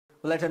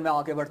Bulletin में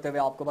आगे बढ़ते हुए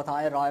आपको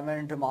बताएं,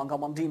 रायमंड मांगा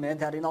मंडी में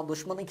दरिंदा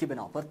दुश्मनी की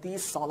बिना पर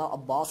 30 साल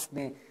अब्बास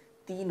ने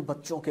 3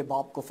 बच्चों के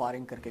बाप को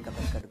फायरिंग करके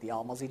कत्ल कर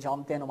दिया। मजीद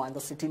जानते हैं नुमाइंदा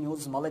सिटी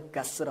न्यूज मलिक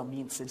कैसर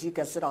अमीन से। जी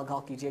कैसर, आगाह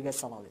कीजिएगा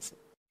इस हवाले से।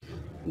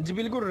 जी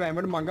बिल्कुल,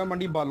 रायमंड मांगा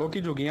मंडी बालों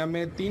की जोगियां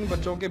में 3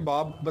 बच्चों के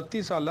बाप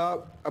 32 साल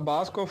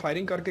अब्बास को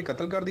फायरिंग करके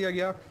कत्ल कर दिया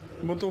गया।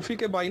 मुतोफ़ी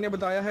के भाई ने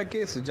बताया है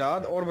कि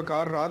सजाद और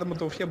वकार रात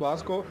मुतोफ़ी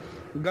अब्बास को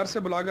घर से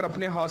बुलाकर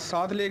अपने हाथ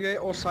साथ ले गए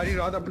और सारी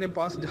रात अपने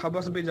पास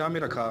हबस बेजा में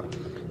रखा,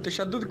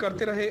 तशद्दुद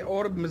करते रहे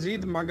और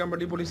मजीद मांगा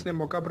मंडी पुलिस ने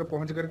मौका पर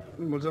पहुंचकर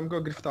मुलज़म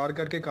को गिरफ्तार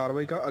करके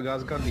कार्रवाई का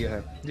आगाज़ कर दिया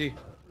है। जी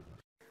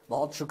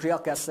बहुत शुक्रिया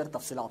कैसर,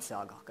 तफसीलात से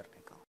आगाह करने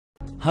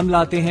का। हम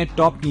लाते हैं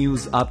टॉप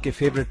न्यूज, आपके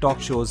फेवरेट टॉक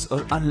शोज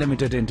और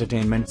अनलिमिटेड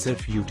एंटरटेनमेंट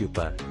सिर्फ यूट्यूब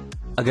पर।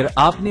 अगर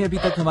आपने अभी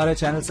तक हमारा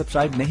चैनल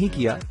सब्सक्राइब नहीं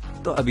किया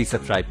तो अभी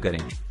सब्सक्राइब करें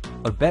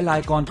और बेल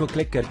आइकॉन को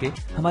क्लिक करके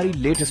हमारी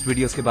लेटेस्ट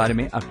वीडियोस के बारे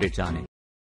में अपडेट जानें।